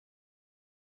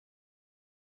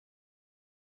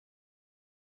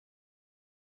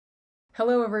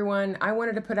Hello everyone. I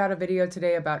wanted to put out a video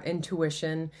today about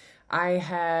intuition. I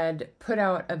had put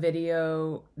out a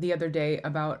video the other day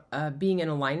about being in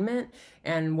alignment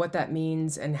and what that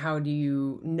means and how do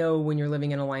you know when you're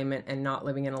living in alignment and not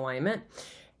living in alignment.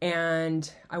 And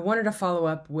I wanted to follow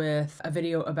up with a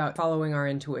video about following our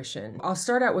intuition. I'll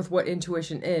start out with what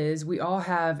intuition is. We all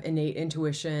have innate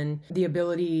intuition, the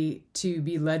ability to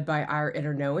be led by our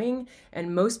inner knowing.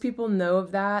 And most people know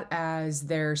of that as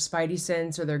their spidey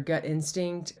sense or their gut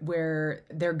instinct, where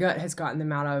their gut has gotten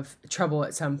them out of trouble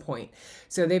at some point.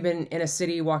 So they've been in a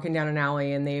city walking down an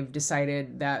alley and they've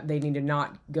decided that they need to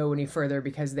not go any further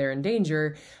because they're in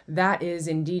danger. That is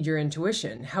indeed your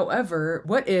intuition. However,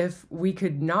 what if we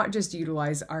could not just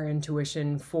utilize our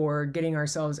intuition for getting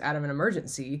ourselves out of an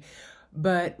emergency,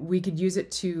 but we could use it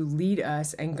to lead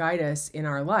us and guide us in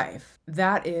our life?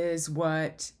 That is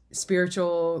what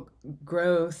spiritual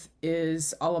growth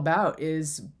is all about,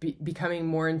 is becoming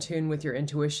more in tune with your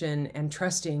intuition and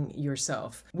trusting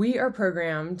yourself. We are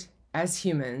programmed as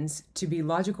humans to be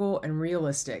logical and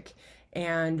realistic,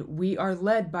 and we are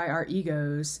led by our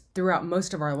egos throughout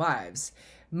most of our lives.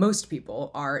 Most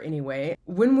people are anyway.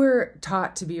 When we're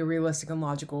taught to be realistic and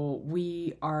logical,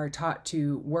 we are taught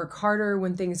to work harder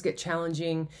when things get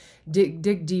challenging,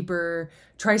 dig deeper,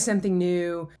 try something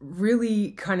new,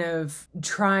 really kind of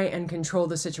try and control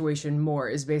the situation more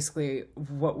is basically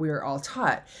what we're all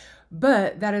taught.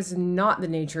 But that is not the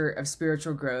nature of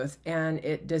spiritual growth, and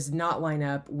it does not line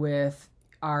up with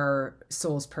our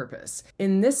soul's purpose.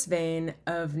 In this vein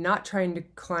of not trying to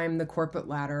climb the corporate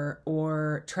ladder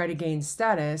or try to gain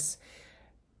status,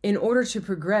 in order to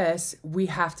progress, we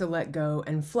have to let go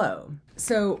and flow.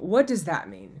 So what does that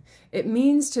mean? It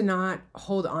means to not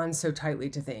hold on so tightly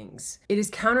to things. It is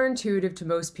counterintuitive to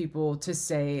most people to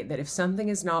say that if something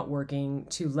is not working,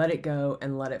 to let it go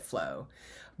and let it flow.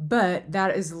 But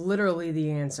that is literally the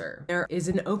answer. There is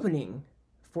an opening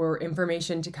for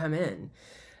information to come in.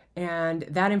 And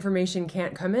that information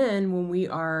can't come in when we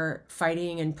are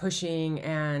fighting and pushing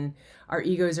and our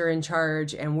egos are in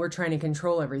charge and we're trying to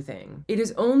control everything. It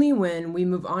is only when we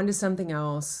move on to something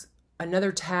else,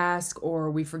 another task, or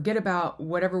we forget about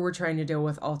whatever we're trying to deal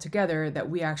with altogether, that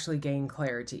we actually gain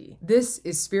clarity. This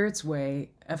is Spirit's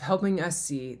way of helping us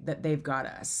see that they've got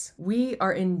us. We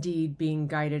are indeed being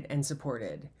guided and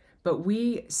supported, but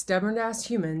we stubborn-ass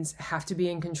humans have to be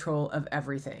in control of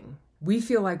everything. We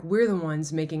feel like we're the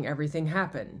ones making everything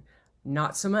happen.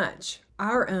 Not so much.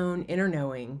 Our own inner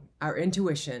knowing, our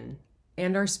intuition,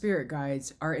 and our spirit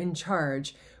guides are in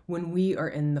charge when we are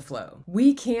in the flow.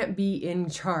 We can't be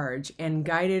in charge and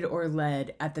guided or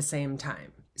led at the same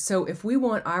time. So if we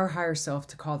want our higher self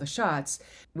to call the shots,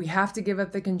 we have to give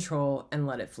up the control and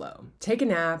let it flow. Take a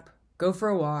nap, go for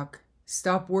a walk,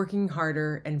 stop working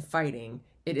harder and fighting.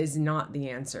 It is not the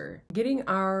answer. Getting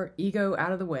our ego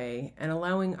out of the way and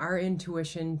allowing our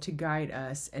intuition to guide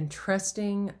us and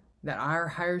trusting that our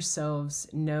higher selves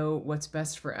know what's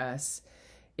best for us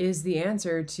is the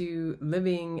answer to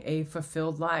living a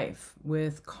fulfilled life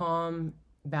with calm,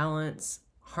 balance,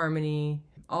 harmony,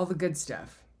 all the good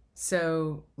stuff.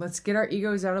 So let's get our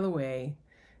egos out of the way,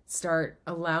 start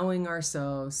allowing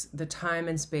ourselves the time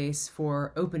and space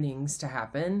for openings to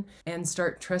happen, and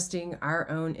start trusting our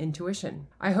own intuition.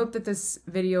 I hope that this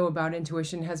video about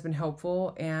intuition has been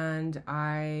helpful, and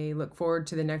I look forward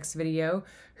to the next video.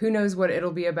 Who knows what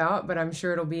it'll be about, but I'm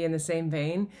sure it'll be in the same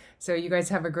vein. So you guys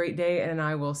have a great day, and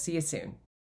I will see you soon.